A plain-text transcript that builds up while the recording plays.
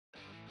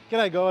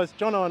G'day guys,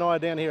 Johno and I are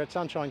down here at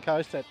Sunshine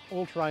Coast at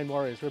All Terrain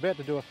Warriors. We're about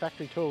to do a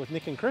factory tour with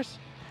Nick and Chris.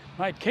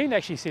 Mate, keen to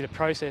actually see the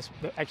process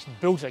that actually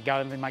builds that go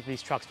and then make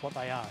these trucks what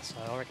they are. So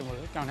I reckon we'll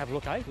go and have a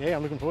look, eh? Yeah,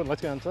 I'm looking forward.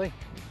 Let's go and see.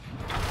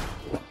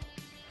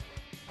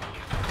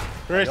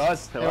 Chris, hey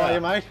guys, how are you,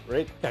 mate?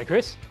 Rick, Go,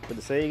 Chris. good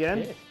to see you again.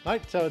 Yeah.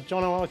 Mate, so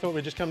Johno, I thought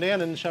we'd just come down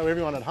and show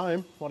everyone at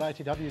home what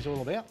ATW is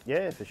all about.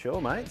 Yeah, for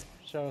sure, mate.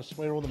 Show us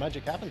where all the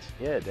magic happens.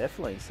 Yeah,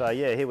 definitely. So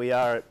yeah, here we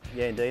are at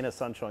Yandina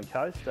Sunshine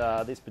Coast.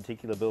 This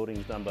particular building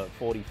is number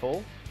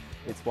 44.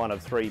 It's one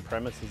of 3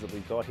 premises that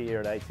we've got here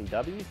at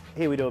ATW.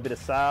 Here we do a bit of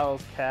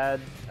sales, CAD,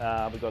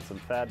 we've got some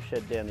fab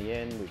shed down the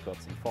end, we've got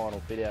some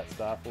final fit out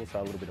stuff,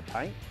 also a little bit of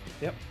paint.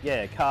 Yep.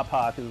 Yeah, car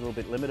park is a little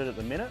bit limited at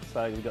the minute,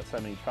 so we've got so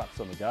many trucks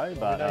on the go.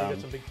 Well, but we know you've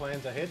got some big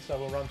plans ahead, so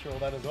we'll run through all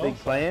that as well. Big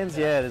plans,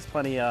 yeah, there's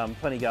plenty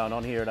going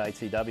on here at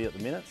ATW at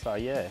the minute, so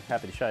yeah,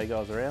 happy to show you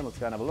guys around. Let's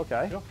go and have a look,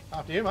 eh? Sure.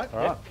 After you, mate. All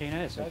right. Keen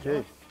as. Thank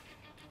you.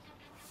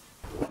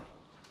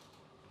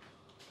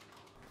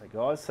 Hey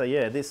guys, so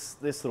yeah, this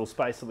little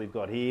space that we've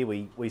got here,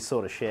 we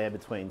sort of share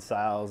between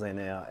sales and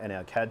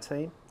our CAD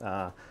team.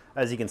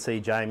 As you can see,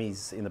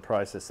 Jamie's in the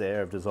process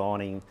there of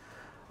designing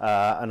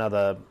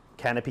another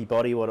canopy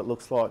body, what it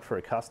looks like for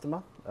a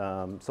customer.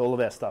 So all of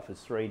our stuff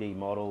is 3D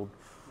modelled,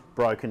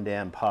 broken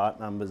down part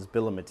numbers,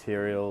 bill of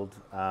material,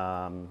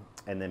 and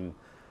then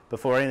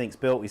before anything's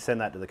built, we send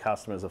that to the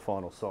customer as a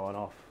final sign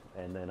off,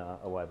 and then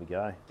away we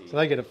go. So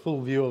they get a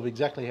full view of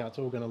exactly how it's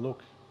all going to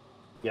look.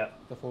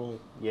 Yep. Before,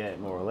 yeah,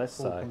 more or less.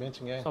 So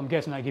commencing, yeah. So I'm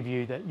guessing they give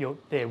you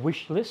their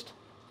wish list.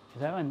 Is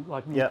that one?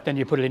 Like, yep. Then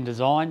you put it in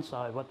design,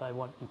 so what they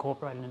want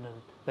incorporated into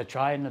the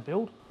tray and the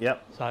build.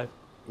 Yep. So.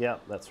 Yeah,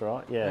 that's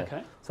right. Yeah.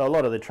 Okay. So a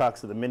lot of the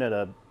trucks at the minute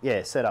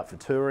are set up for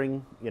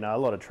touring. You know, a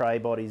lot of tray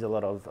bodies, a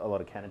lot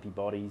of canopy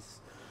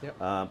bodies.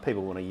 Yep.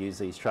 People want to use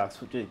these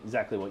trucks, which is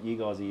exactly what you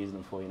guys are using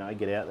them for. You know,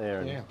 get out there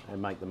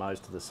and make the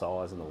most of the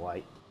size and the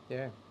weight.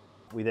 Yeah.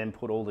 We then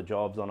put all the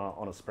jobs on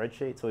a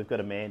spreadsheet. So we've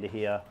got Amanda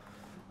here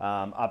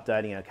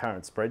updating our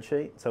current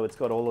spreadsheet. So it's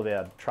got all of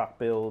our truck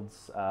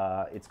builds.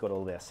 It's got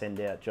all of our send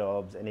out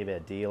jobs, any of our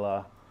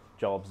dealer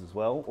jobs as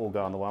well, all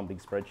go on the one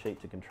big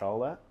spreadsheet to control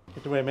that. You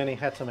have to wear many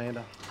hats,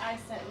 Amanda. I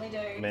certainly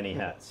do. Many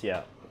hats,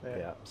 yeah.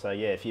 So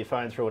yeah, if you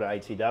phone through to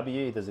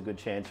ATW, there's a good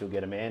chance you'll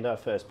get Amanda,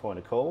 first point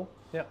of call.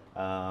 Yep.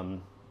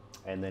 And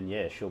then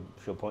yeah, she'll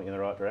point you in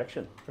the right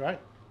direction. Great.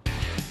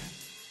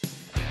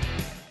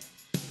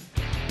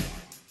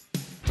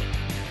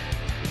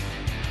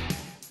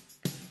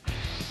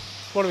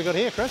 What have we got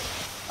here, Chris?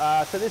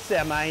 So this is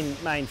our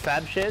main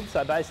fab shed.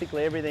 So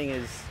basically everything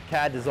is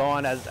CAD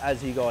design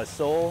as you guys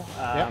saw.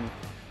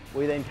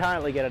 We then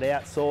currently get it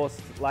outsourced,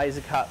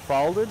 laser cut,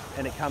 folded,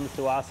 and it comes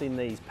to us in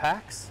these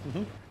packs.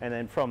 And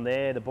then from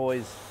there, the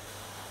boys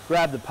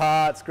grab the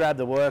parts, grab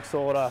the works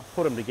order,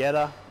 put them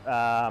together,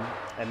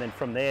 and then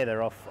from there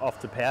they're off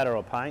to powder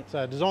or paint.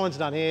 So design's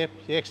done here,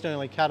 you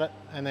externally cut it,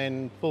 and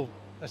then full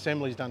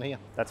assembly's done here.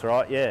 That's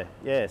right,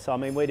 yeah. So I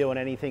mean, we're doing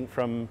anything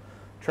from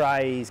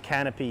trays,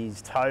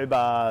 canopies, tow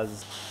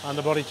bars,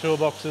 underbody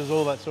toolboxes,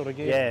 all that sort of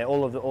gear. Yeah,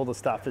 all the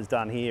stuff is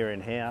done here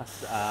in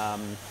house.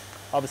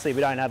 Obviously,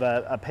 we don't have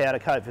a powder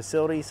coat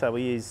facility, so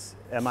we use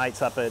our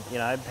mates up at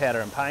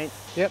powder and paint.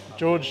 Yep,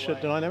 George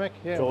at Dynamic.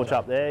 Yeah, George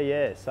up there,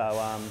 yeah.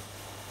 So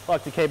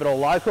like to keep it all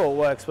local. It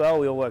works well.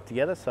 We all work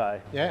together. So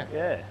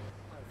yeah.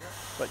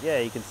 But yeah,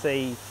 you can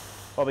see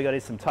what we got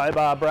is some tow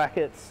bar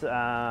brackets.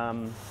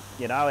 Our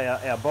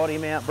body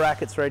mount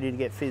brackets ready to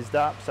get fizzed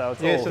up. So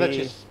it's all so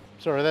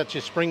here. That's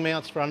your spring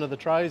mounts for under the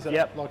trays?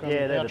 Yep, like on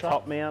they're the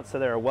top mount, so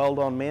they're a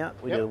weld-on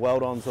mount. We do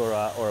weld-ons or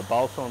a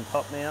bolt-on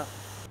top mount.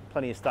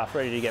 Plenty of stuff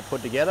ready to get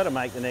put together to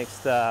make the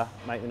next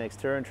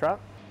touring truck.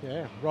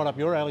 Yeah, right up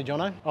your alley,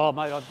 Johno. Oh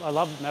mate, I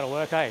love metal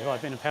work, eh?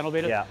 I've been a panel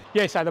beater.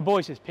 Yeah, so the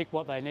boys just pick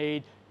what they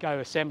need, go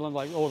assembling,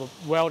 like all the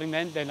welding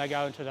then they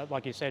go into that,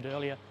 like you said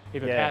earlier,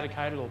 either powder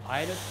coated or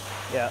painted.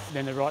 Yeah.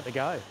 Then they're right to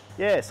go.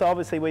 Yeah, so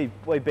obviously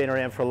we've been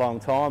around for a long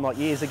time. Like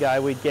years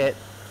ago we'd get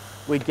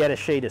a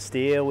sheet of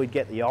steel, we'd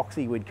get the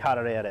oxy, we'd cut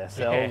it out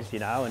ourselves,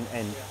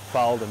 and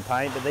fold and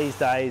paint. But these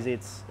days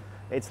it's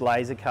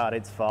laser cut,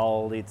 it's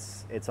fold,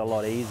 it's a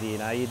lot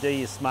easier. You do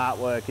your smart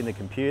work in the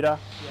computer,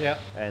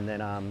 and then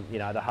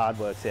the hard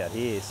work's out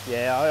here.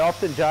 Yeah, I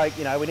often joke,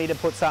 we need to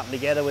put something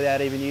together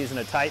without even using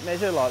a tape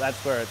measure. Like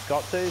that's where it's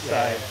got to.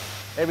 So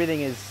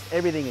everything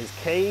is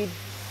keyed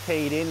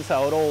in,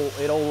 so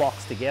it all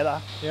locks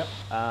together. Yep.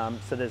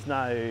 So there's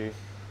no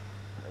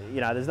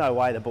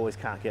way the boys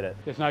can't get it.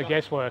 There's no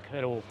guesswork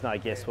at all. No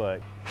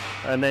guesswork.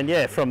 And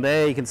then from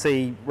there you can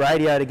see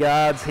radiator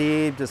guards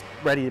here, just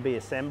ready to be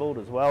assembled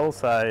as well.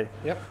 So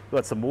we've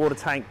got some water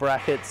tank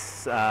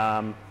brackets.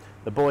 The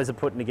boys are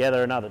putting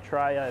together another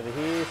tray over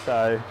here.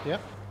 So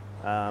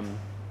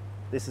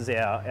this is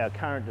our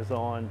current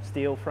design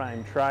steel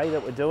frame tray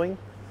that we're doing.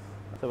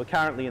 So we're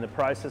currently in the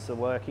process of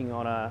working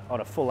on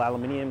a full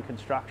aluminium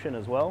construction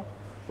as well,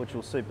 which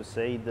will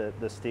supersede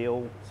the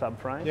steel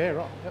subframe. Yeah,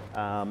 right.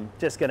 Yep.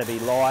 Just going to be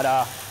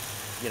lighter,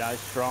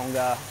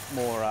 stronger,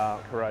 more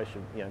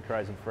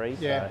corrosion free.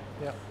 Yeah.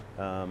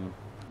 So,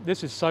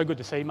 this is so good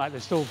to see, mate.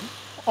 There's still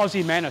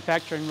Aussie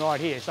manufacturing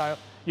right here. So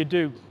you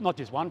do not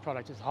just one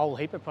product, it's a whole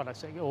heap of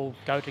products that all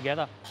go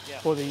together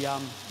for the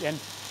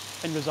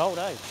end result,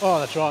 eh? Oh,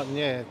 that's right, and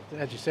yeah,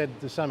 as you said,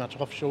 there's so much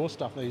offshore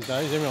stuff these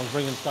days. Everyone's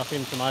bringing stuff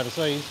in from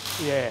overseas.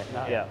 Yeah,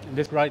 no. Yeah. And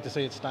it's great to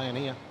see it staying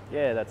here.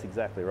 Yeah, that's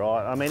exactly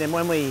right. I mean, and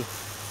when we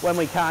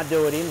can't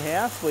do it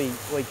in-house, we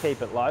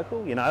keep it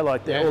local, you know,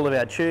 like all of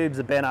our tubes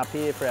are bent up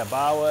here for our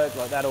bar work,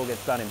 like that all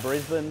gets done in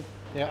Brisbane.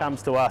 Yep.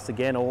 Comes to us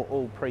again,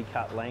 all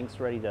pre-cut lengths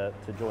ready to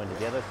join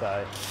together,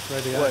 so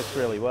it works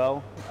really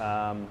well.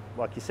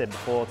 Like you said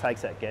before,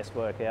 takes that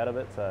guesswork out of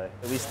it. So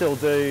we still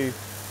do,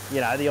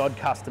 you know, the odd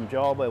custom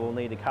job where we'll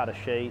need to cut a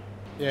sheet,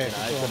 you know,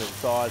 sort of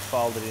size,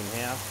 fold it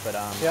in-house. But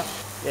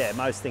yeah,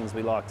 most things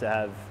we like to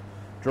have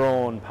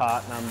drawn,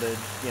 part numbered,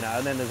 you know,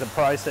 and then there's a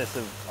process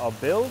of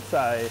build.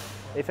 So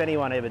if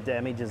anyone ever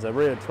damages a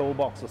real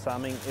toolbox or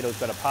something, it'll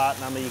got a part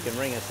number, you can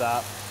ring us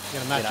up.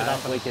 Match it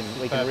up, we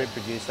can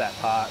reproduce that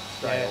part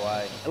straight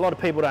away. A lot of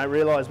people don't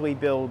realise we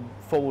build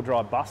four-wheel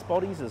drive bus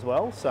bodies as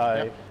well,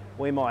 so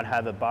we might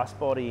have a bus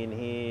body in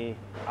here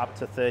up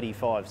to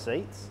 35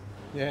 seats.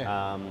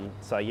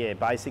 So yeah,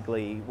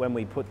 basically when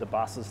we put the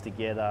buses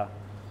together,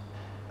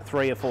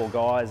 3 or 4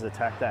 guys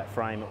attack that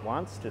frame at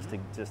once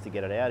just to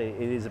get it out.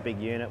 It is a big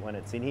unit when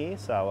it's in here,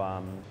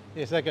 so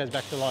yes, that goes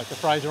back to like the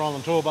Fraser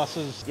Island tour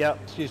buses. Yep.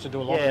 Used to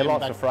do a lot of them. Yeah,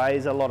 lots of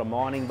Fraser, a lot of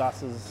mining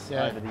buses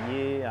over the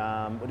year.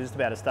 We're just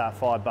about to start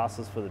 5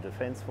 buses for the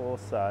Defence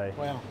Force, so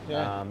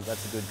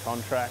that's a good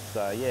contract.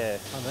 So yeah,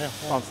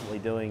 constantly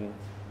doing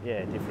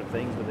different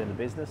things within the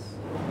business.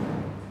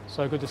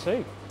 So good to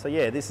see. So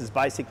yeah, this is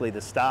basically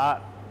the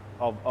start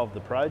of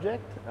the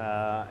project,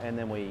 and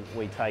then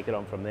we take it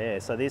on from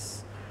there. So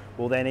this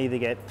will then either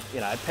get,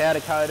 you know, powder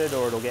coated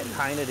or it'll get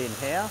painted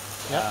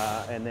in-house,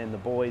 and then the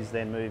boys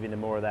then move into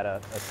more of that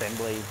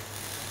assembly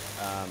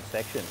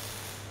section.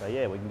 So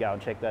yeah, we can go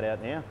and check that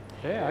out now.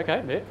 Yeah,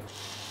 okay. Yeah.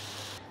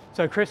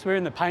 So Chris, we're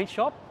in the paint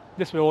shop.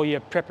 This is where all your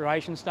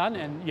preparation's done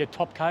and your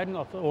top coating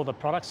of all the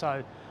products.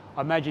 So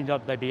I imagine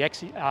that they'd be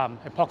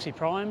epoxy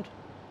primed,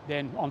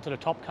 then onto the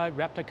top coat,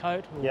 Raptor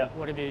coat, or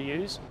whatever you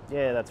use.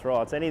 Yeah, that's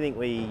right. So anything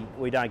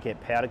we don't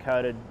get powder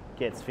coated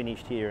gets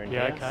finished here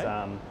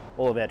in-house.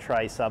 All of our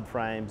tray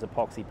subframes,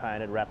 epoxy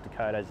painted, Raptor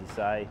coat, as you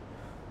say.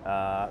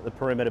 The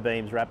perimeter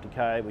beams, Raptor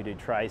coat. We do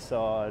tray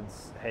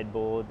sides,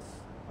 headboards,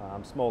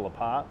 smaller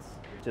parts.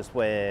 Just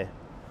where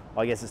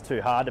I guess it's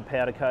too hard to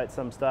powder coat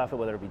some stuff, or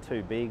whether it be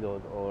too big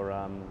or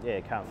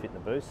it can't fit in the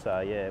booth. So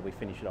yeah, we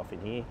finish it off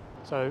in here.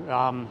 So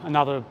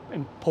another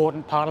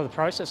important part of the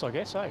process, I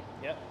guess,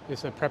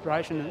 is the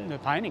preparation and the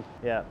painting.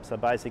 Yeah, so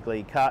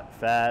basically cut,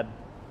 fab,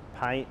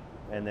 paint,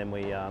 and then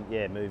we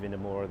move into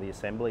more of the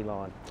assembly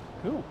line.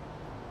 Cool.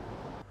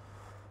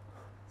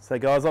 So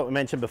guys, like we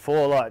mentioned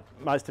before, like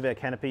most of our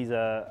canopies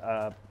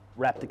are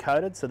Raptor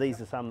coated. So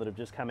these are some that have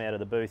just come out of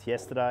the booth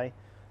yesterday,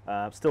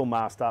 still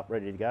masked up,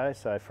 ready to go.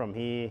 So from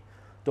here,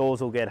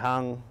 doors will get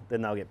hung,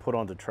 then they'll get put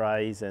onto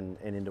trays and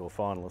into a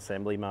final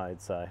assembly mode.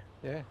 So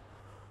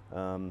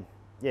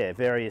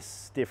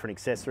various different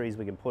accessories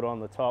we can put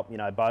on the top. You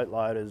know, boat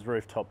loaders,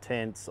 rooftop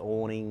tents,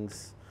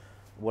 awnings,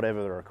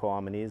 whatever the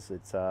requirement is.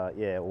 It's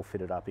all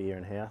fitted up here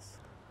in house.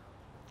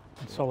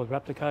 Solid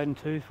Raptor coating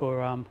too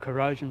for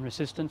corrosion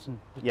resistance and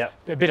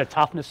a bit of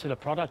toughness to the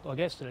product, I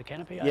guess, to the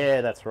canopy.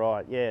 Yeah, that's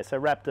right. Yeah, so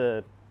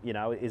Raptor, you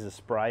know, is a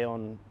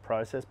spray-on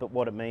process, but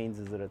what it means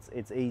is that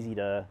it's easy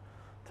to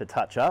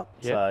touch up.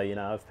 So you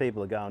know, if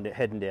people are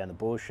heading down the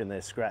bush and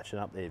they're scratching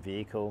up their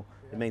vehicle,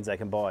 it means they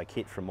can buy a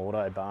kit from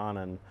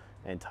Autobarn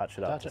and touch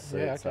it up to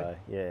suit. So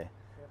yeah,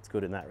 it's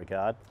good in that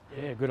regard.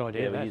 Yeah, good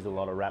idea. Yeah, we use a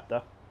lot of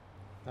Raptor.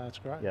 That's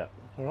great. Yeah.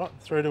 All right,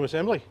 through to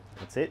assembly.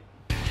 That's it.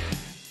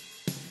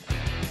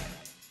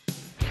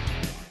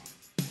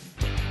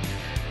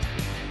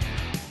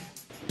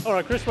 All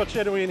right, Chris, what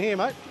shed are we in here,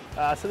 mate?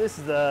 So this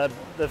is the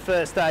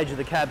first stage of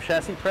the cab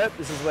chassis prep.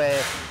 This is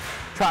where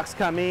trucks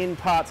come in,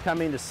 parts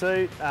come in to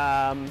suit.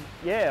 I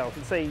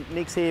can see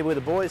Nick's here with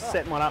the boys,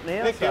 setting one up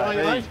now. Nick, how are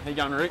you, mate? How you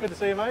going, Rick? Good to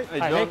see you, mate. Hey,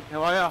 John. Nick.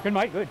 How are you? Good,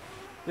 mate, good.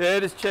 Yeah,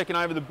 just checking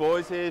over the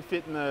boys here,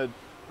 fitting the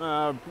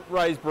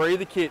raised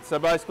breather kit. So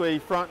basically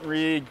front and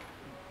rear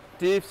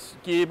diffs,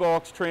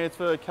 gearbox,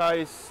 transfer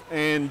case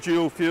and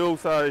dual fuel.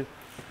 So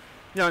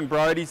young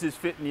Brody's is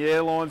fitting the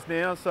airlines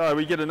now, so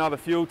we get another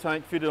fuel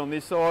tank fitted on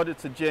this side.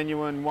 It's a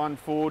genuine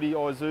 140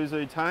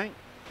 Isuzu tank.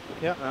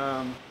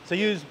 Yeah. So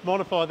you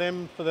modify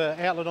them for the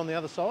outlet on the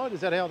other side?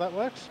 Is that how that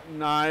works?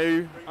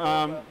 No.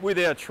 With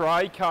our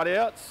tray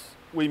cutouts,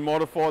 we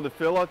modify the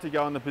filler to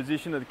go in the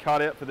position of the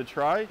cutout for the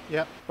tray.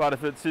 Yep. But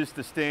if it's just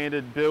a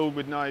standard build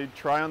with no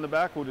tray on the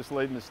back, we'll just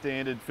leave them the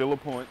standard filler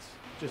points.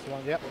 Just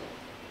one, yep.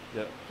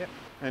 Yep. Yep.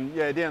 And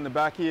yeah, down the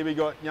back here we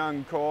got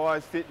young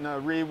Kai's fitting a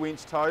rear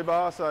winch tow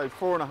bar, so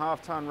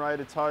 4.5 tonne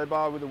rated tow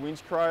bar with a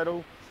winch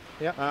cradle.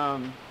 Yep.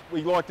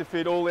 We like to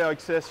fit all our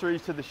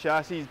accessories to the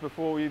chassis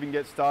before we even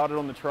get started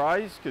on the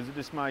trays, because it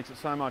just makes it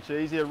so much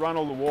easier. Run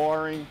all the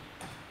wiring,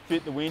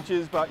 fit the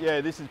winches, but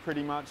yeah, this is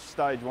pretty much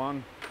stage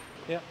one.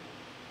 Yep.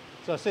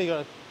 So I see you've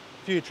got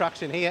a few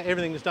trucks in here.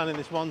 Everything's done in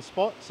this one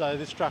spot, so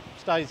this truck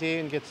stays here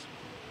and gets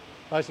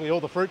basically all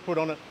the fruit put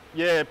on it.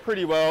 Yeah,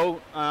 pretty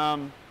well.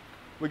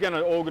 We're going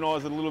to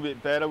organise it a little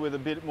bit better with a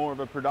bit more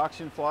of a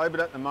production flow, but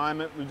at the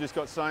moment we've just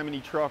got so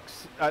many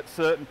trucks at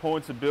certain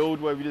points of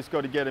build where we just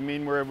got to get them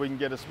in wherever we can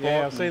get a spot.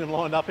 Yeah, I've seen them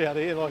lined up out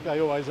here like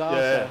they always are.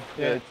 Yeah,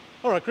 so, yeah.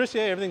 All right, Chris,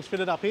 yeah, everything's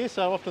fitted up here,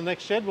 so off to the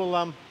next shed,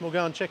 we'll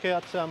go and check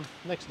out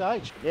next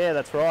stage. Yeah,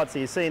 that's right. So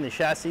you've seen the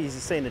chassis, you've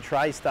seen the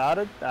tray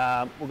started.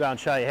 We'll go and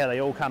show you how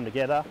they all come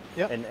together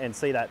and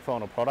see that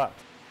final product.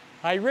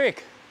 Hey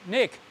Rick,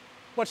 Nick,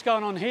 what's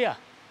going on here?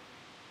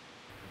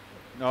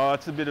 Oh,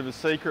 it's a bit of a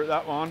secret,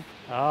 that one.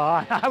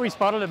 Oh, we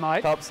spotted it,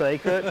 mate. Top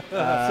secret.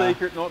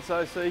 Secret, not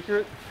so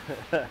secret.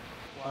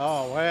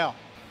 Oh, wow.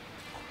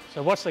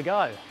 So what's the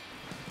go?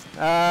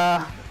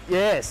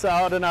 Yeah, so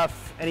I don't know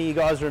if any of you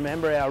guys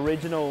remember our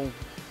original,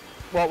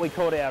 what we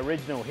called our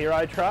original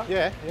hero truck.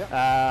 Yeah,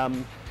 yeah.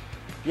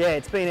 Yeah,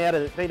 it's been out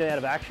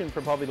of action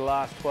for probably the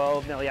last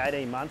 12, nearly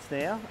 18 months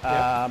now.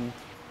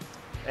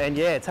 And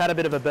yeah, it's had a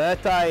bit of a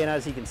birthday, and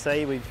as you can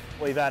see,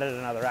 we've added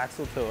another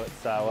axle to it.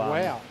 So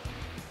wow.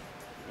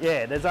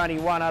 Yeah, there's only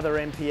one other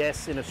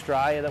MPS in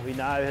Australia that we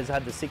know has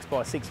had the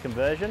 6x6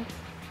 conversion.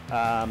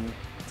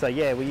 So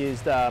yeah, we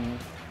used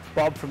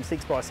Bob from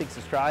 6x6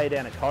 Australia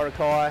down at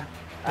Coracai.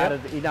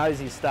 He knows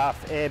his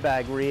stuff,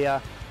 airbag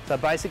rear. So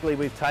basically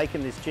we've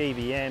taken this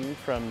GVM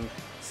from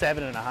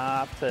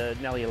 7.5 to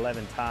nearly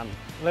 11 tonne.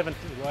 11,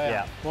 wow.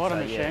 Yeah. What a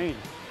machine.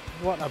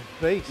 Yeah. What a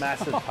beast.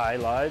 Massive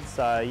payload,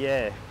 so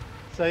yeah.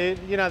 So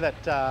you know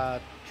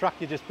that truck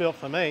you just built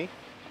for me?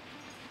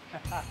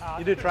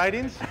 You do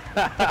trade-ins?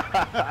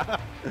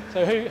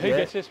 So who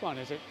gets this one?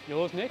 Is it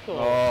yours, Nick, or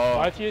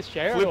both of you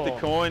share it? Flip the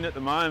coin at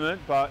the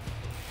moment, but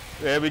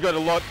yeah, we've got a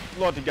lot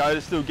to go to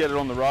still get it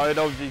on the road.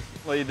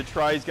 Obviously the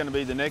tray's going to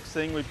be the next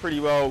thing. We've pretty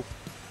well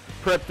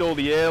prepped all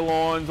the air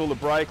lines, all the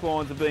brake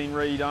lines have been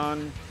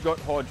redone, got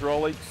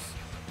hydraulics.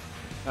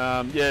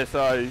 Yeah,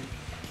 so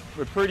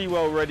we're pretty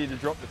well ready to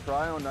drop the tray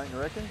on, don't you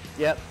reckon?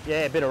 Yep, yeah,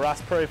 a bit of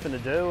rust proofing to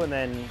do, and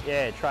then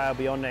yeah, tray will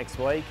be on next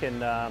week. And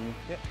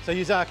So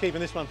you are keeping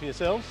this one for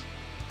yourselves?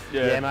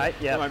 Yeah, mate.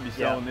 Yeah, I won't be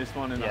selling this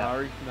one in a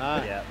hurry.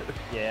 No.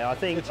 Yeah, I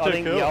think cool.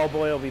 the old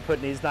boy will be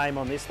putting his name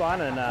on this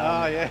one,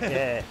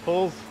 and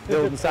Paul's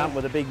building something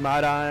with a big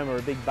motorhome or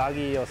a big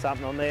buggy or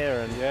something on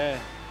there,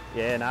 and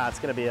yeah, no, it's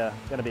going to be a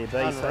beast,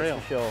 unreal.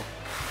 that's for sure.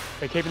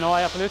 So keep an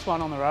eye out for this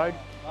one on the road.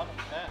 Love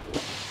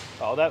it,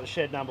 Oh, that was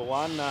shed number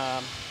 1.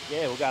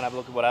 Yeah, we'll go and have a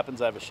look at what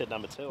happens over shed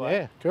number 2.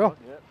 Yeah, cool.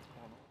 Yeah.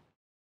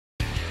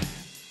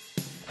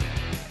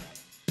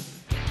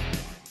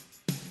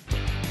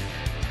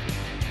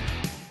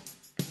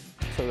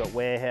 So we've got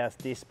warehouse,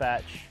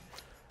 dispatch,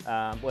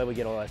 where we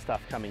get all that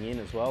stuff coming in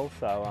as well.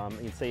 So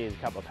you can see there's a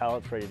couple of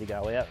pallets ready to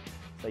go out.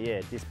 So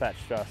yeah, dispatch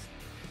just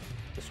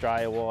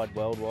Australia-wide,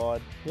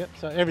 worldwide. Yep,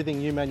 so everything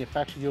you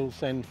manufacture you'll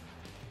send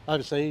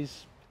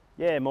overseas?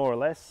 Yeah, more or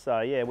less.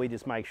 So yeah, we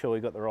just make sure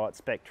we've got the right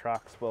spec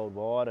trucks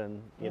worldwide,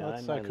 and you know,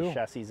 that's so cool. The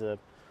chassis are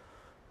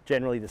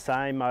generally the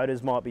same.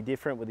 Motors might be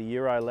different with the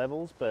Euro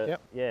levels,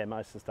 but yeah,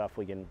 most of the stuff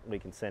we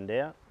can send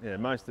out. Yeah,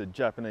 most of the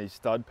Japanese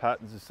stud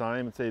pattern's the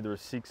same. It's either a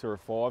 6 or a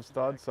 5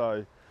 stud.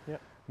 So you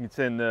can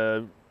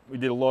send we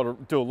do a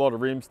lot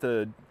of rims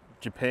to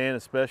Japan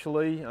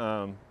especially,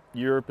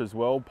 Europe as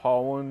well,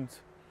 Poland,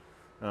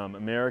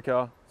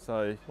 America.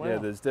 So yeah,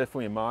 there's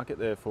definitely a market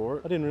there for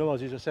it. I didn't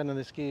realise you were sending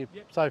this gear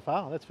so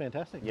far. That's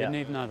fantastic. Didn't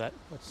even know that.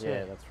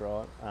 That's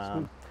right.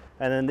 And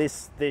then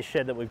this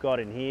shed that we've got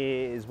in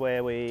here is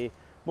where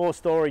more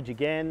storage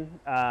again.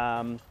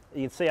 You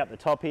can see up the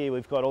top here,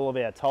 we've got all of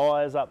our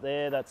tyres up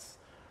there. That's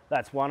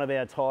one of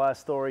our tyre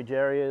storage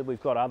area.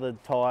 We've got other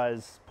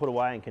tyres put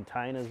away in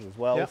containers as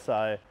well.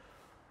 So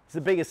it's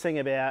the biggest thing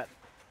about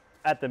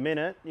at the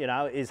minute, you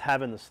know, is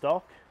having the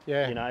stock.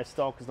 Yeah. You know,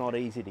 stock is not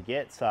easy to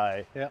get,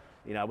 so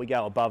you know, we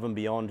go above and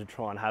beyond to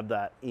try and have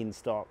that in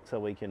stock so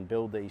we can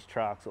build these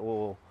trucks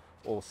or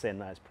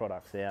send those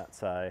products out.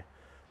 So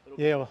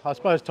yeah, well, I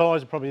suppose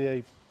tyres are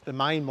probably the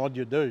main mod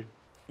you do.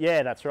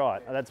 Yeah, that's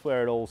right. That's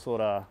where it all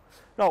sort of,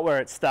 not where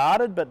it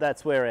started, but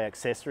that's where our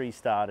accessories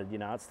started. You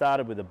know, it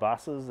started with the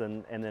buses,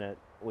 and then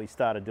we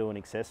started doing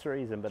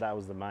accessories, but that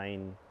was the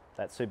main,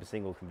 that super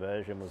single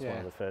conversion was one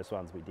of the first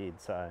ones we did.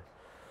 So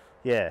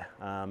yeah,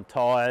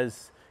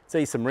 tyres.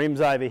 See some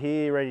rims over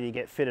here ready to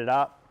get fitted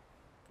up.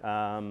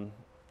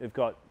 We've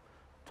got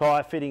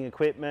tyre fitting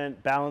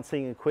equipment,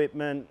 balancing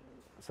equipment,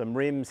 some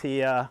rims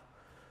here,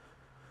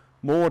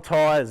 more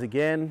tyres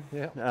again.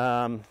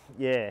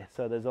 Yeah,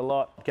 so there's a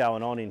lot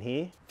going on in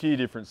here. A few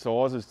different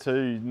sizes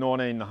too,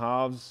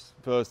 19.5s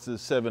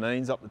versus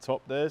 17s up the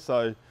top there.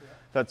 So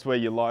that's where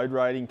your load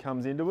rating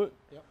comes into it.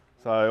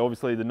 So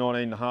obviously the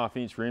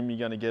 19.5-inch rim, you're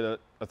going to get a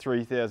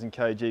 3,000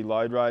 kg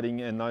load rating,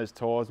 and those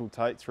tyres will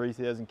take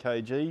 3,000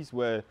 kgs,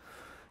 where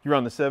you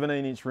run the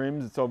 17-inch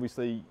rims, it's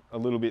obviously a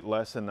little bit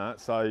less than that.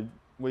 So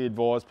we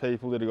advise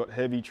people that have got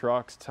heavy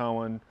trucks,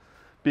 towing,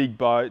 big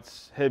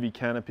boats, heavy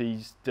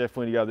canopies,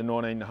 definitely to go the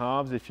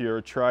 19.5s. If you're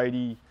a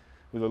tradie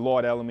with a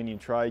light aluminium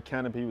tray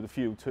canopy with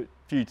a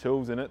few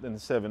tools in it, then the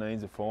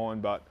 17s are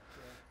fine. But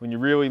when you're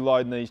really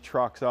loading these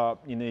trucks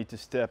up, you need to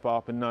step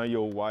up and know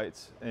your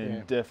weights,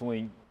 and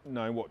definitely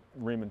know what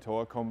rim and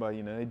tyre combo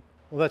you need.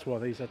 Well, that's why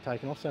these are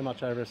taken off so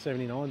much over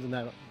 79s and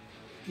that.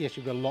 Yes,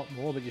 you've got a lot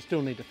more, but you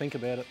still need to think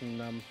about it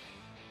and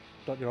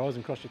dot your I's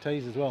and cross your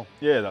T's as well.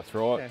 Yeah, that's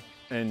right.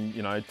 Yeah. And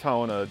you know,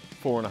 towing a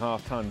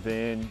 4.5 tonne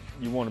van,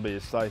 you want to be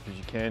as safe as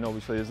you can.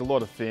 Obviously, there's a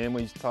lot of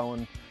families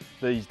towing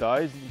these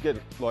days.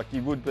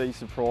 You would be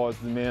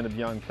surprised the amount of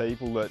young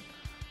people that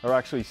are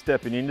actually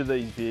stepping into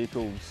these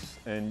vehicles.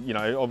 And you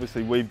know,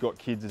 obviously we've got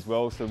kids as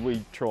well, so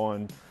we try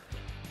and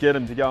get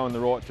them to go in the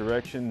right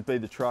direction, be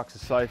the trucks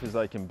as safe as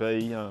they can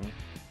be.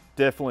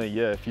 Definitely,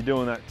 yeah, if you're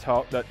doing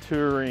that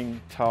touring,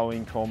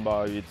 towing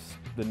combo, it's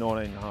the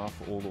 19.5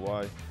 all the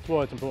way. That's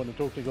why it's important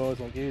to talk to guys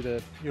like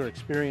you, your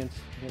experience,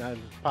 you know,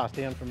 passed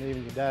down from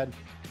even your dad.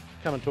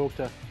 Come and talk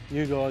to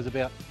you guys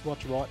about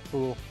what's right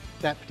for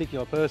that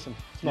particular person.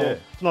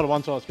 It's not a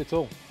one size fits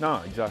all.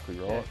 No, exactly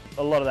right.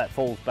 Yeah. A lot of that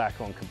falls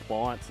back on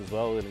compliance as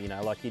well. You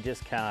know, like you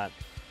just can't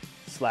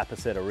slap a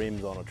set of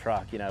rims on a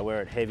truck. You know,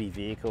 we're a heavy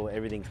vehicle,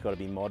 everything's got to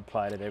be mod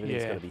plated,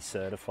 everything's got to be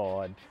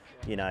certified.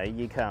 You know,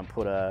 you can't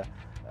put a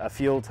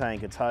fuel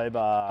tank, a tow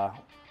bar,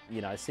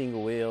 you know,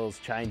 single wheels,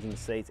 changing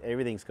seats,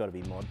 everything's got to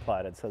be mod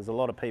plated. So there's a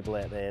lot of people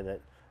out there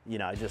that, you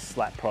know, just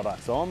slap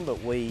products on,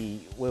 but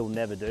we will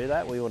never do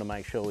that. We want to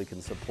make sure we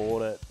can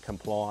support it,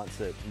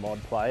 compliance it,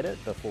 mod plate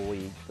it before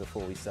we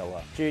sell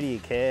it. Duty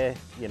of care,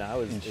 you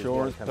know,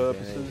 insurance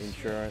purposes.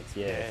 Insurance,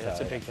 yeah, that's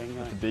a big thing.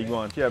 That's a big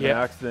one. If you have an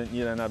accident,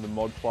 you don't have a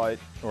mod plate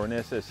or an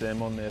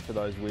SSM on there for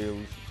those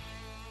wheels,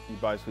 you're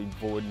basically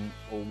voiding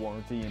all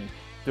warranty. And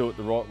do it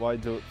the right way,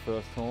 do it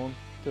first time.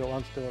 Do it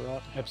once, do it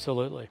right.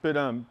 Absolutely. But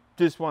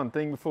just one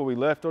thing before we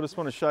left, I just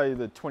want to show you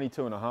the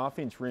 22.5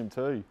 inch rim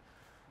too.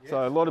 Yes.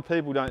 So a lot of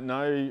people don't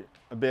know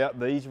about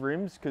these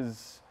rims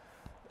because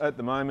at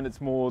the moment it's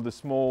more the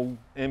small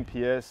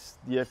MPS,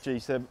 the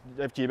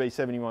FGB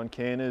 71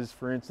 Canners,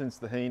 for instance,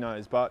 the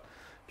Hino's. But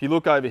if you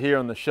look over here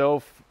on the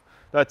shelf,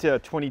 that's our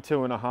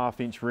 22.5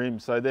 inch rim.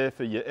 So they're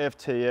for your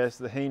FTS,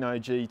 the Hino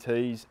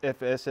GTs,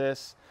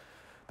 FSS.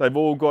 They've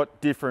all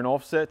got different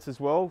offsets as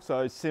well,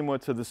 so similar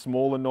to the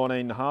smaller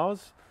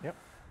 19.5s. Yep.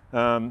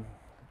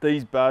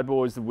 These bad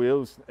boys, the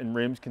wheels and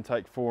rims can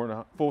take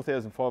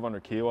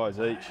 4,500 kilos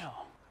each.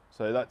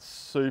 So that's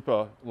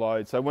super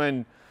load. So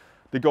when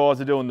the guys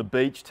are doing the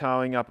beach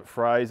towing up at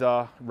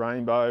Fraser,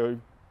 Rainbow,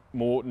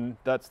 Morton,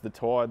 that's the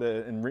tyre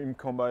and rim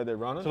combo they're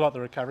running. So like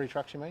the recovery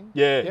trucks, you mean?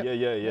 Yeah,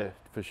 yeah,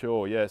 for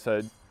sure. Yeah,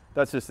 so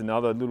that's just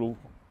another little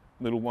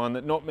one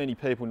that not many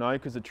people know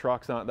because the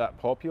trucks aren't that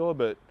popular,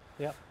 but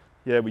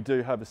yeah, we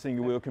do have a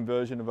single wheel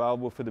conversion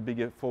available for the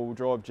bigger four-wheel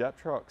drive Jap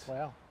trucks.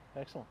 Wow,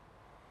 excellent.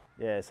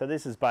 Yeah, so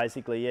this is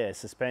basically,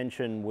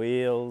 suspension,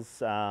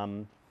 wheels,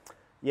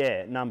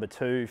 number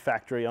 2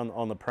 factory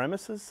on the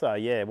premises. So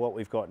yeah, what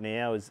we've got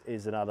now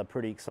is another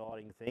pretty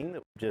exciting thing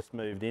that we've just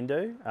moved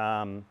into.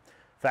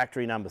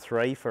 Factory number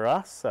 3 for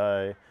us,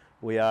 so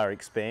we are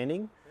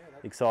expanding.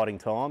 Exciting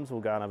times, we'll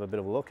go and have a bit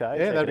of a look, eh?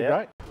 Yeah, that'd be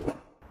great.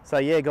 So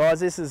yeah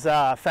guys, this is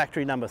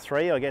factory number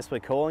 3, I guess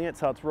we're calling it.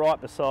 So it's right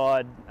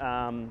beside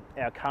our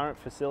current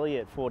facility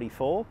at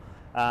 44.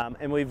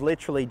 And we've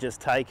literally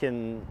just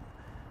taken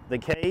the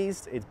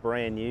keys. It's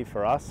brand new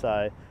for us.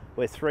 So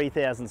we're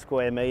 3,000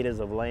 square metres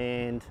of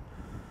land,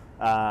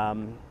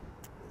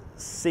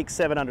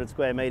 600-700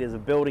 square metres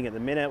of building at the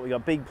minute. We've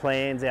got big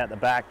plans out the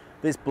back.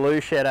 This blue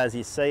shed, as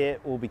you see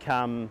it, will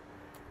become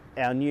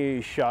our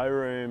new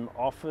showroom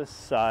office.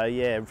 So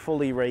yeah,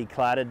 fully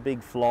recladded,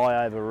 big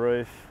flyover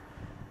roof,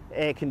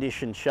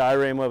 air-conditioned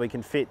showroom where we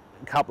can fit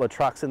a couple of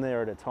trucks in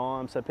there at a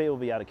time, so people will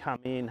be able to come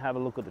in, have a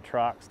look at the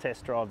trucks,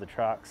 test drive the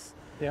trucks,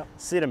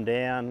 sit them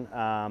down,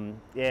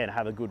 and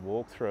have a good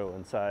walk through.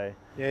 And so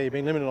you've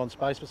been limited on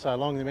space for so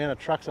long. The amount of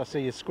trucks I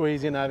see you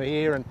squeeze in over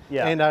here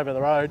and over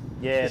the road.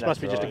 Yeah, this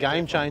must be just a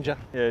game changer.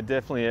 Yeah,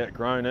 definitely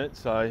outgrown it.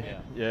 So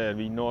it'd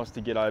be nice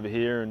to get over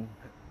here and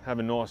have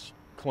a nice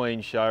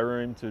clean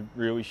showroom to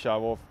really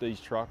show off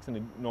these trucks in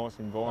a nice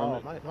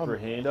environment for a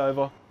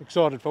handover.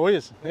 Excited for you.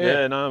 It's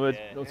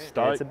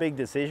stoked. It's a big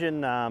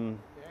decision,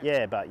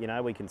 but you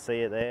know, we can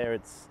see it there.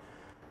 It's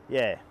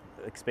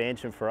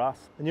expansion for us.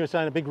 And you were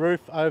saying a big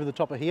roof over the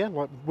top of here,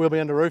 we'll be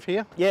under roof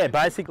here? Yeah,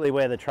 basically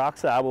where the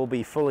trucks are, we'll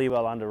be fully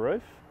well under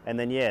roof, and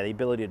then the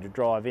ability to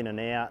drive in and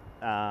out.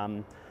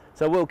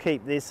 So we'll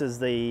keep this as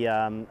the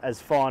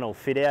as final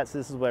fit outs.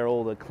 This is where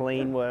all the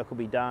clean work will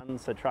be done.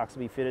 So trucks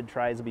will be fitted,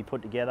 trays will be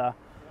put together.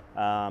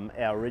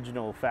 Our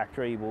original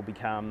factory will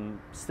become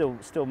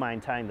still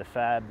maintain the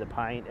fab, the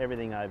paint,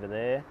 everything over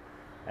there,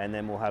 and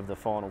then we'll have the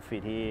final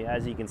fit here.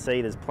 As you can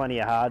see, there's plenty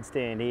of hard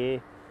stand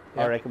here.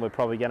 I reckon we're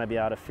probably going to be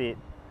able to fit,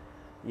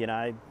 you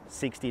know,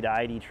 60 to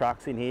 80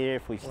 trucks in here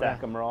if we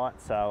stack them right.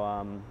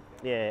 So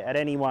at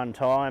any one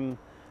time,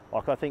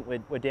 like I think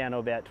we're down to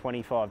about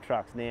 25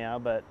 trucks now,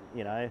 but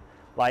you know,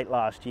 late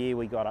last year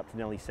we got up to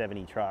nearly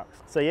 70 trucks.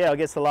 So yeah, I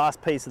guess the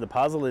last piece of the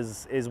puzzle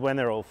is when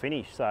they're all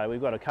finished. So we've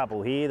got a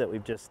couple here that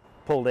we've just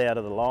pulled out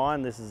of the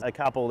line. This is a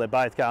couple, they're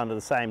both going to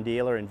the same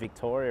dealer in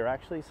Victoria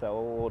actually, so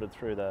all ordered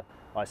through the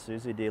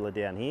Isuzu dealer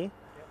down here.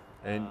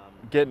 And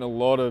getting a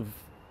lot of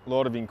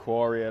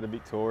inquiry out of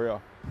Victoria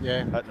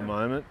at the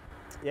moment.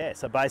 Yeah,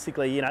 so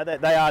basically, you know,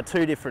 they are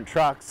 2 different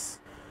trucks.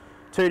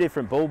 two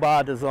different bull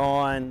bar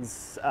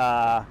designs.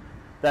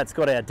 That's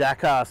got our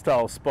Dakar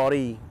style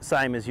spotty,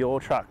 same as your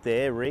truck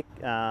there, Rick.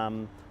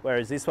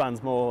 Whereas this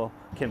one's more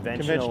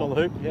conventional. Conventional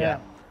hoop, yeah.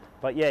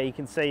 But yeah, you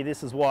can see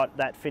this is what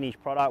that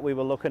finished product. We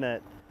were looking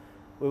at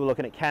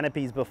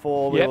canopies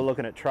before. We were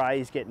looking at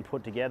trays getting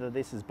put together.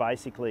 This is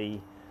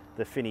basically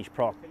the finished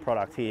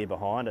product here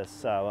behind us.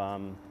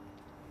 So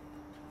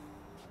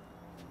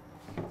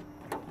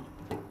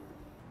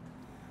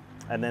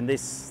and then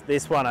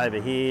this one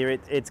over here,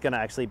 it's going to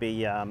actually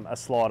be a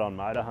slide-on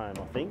motorhome,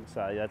 I think.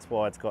 So that's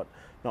why it's got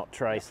not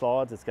tray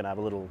slides. It's going to have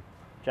a little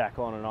jack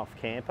on and off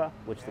camper,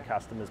 which the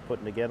customer's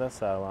putting together.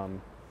 So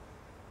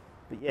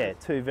but yeah,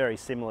 two very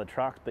similar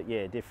trucks, but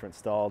yeah, different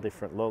style,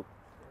 different look.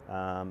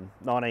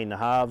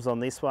 19.5s on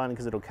this one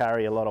because it'll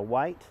carry a lot of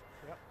weight.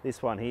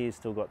 This one here's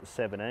still got the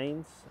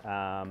 17s.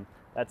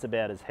 That's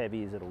about as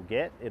heavy as it'll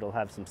get. It'll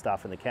have some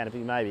stuff in the canopy,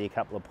 maybe a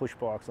couple of push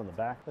bikes on the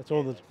back. That's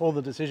all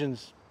the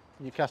decisions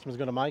your customer's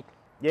got to make.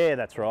 Yeah,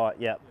 that's right.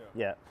 Yeah,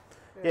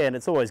 and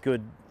it's always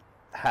good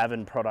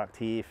having product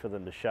here for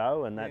them to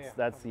show, and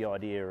that's the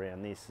idea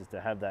around this, is to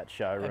have that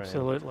showroom.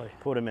 Absolutely.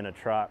 Put them in a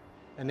truck.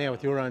 And now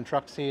with your own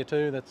trucks here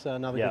too, that's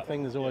another good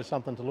thing. There's always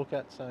something to look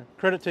at. So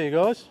credit to you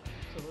guys.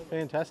 Absolutely.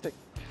 Fantastic.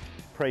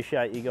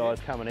 Appreciate you guys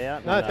coming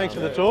out. No, thanks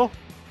for the tour.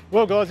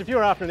 Well guys, if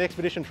you're after an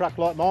expedition truck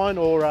like mine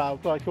or a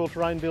cool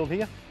terrain build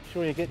here,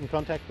 sure you get in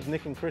contact with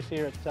Nick and Chris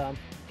here at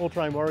All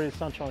Terrain Warriors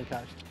Sunshine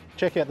Coast.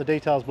 Check out the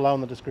details below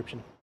in the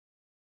description.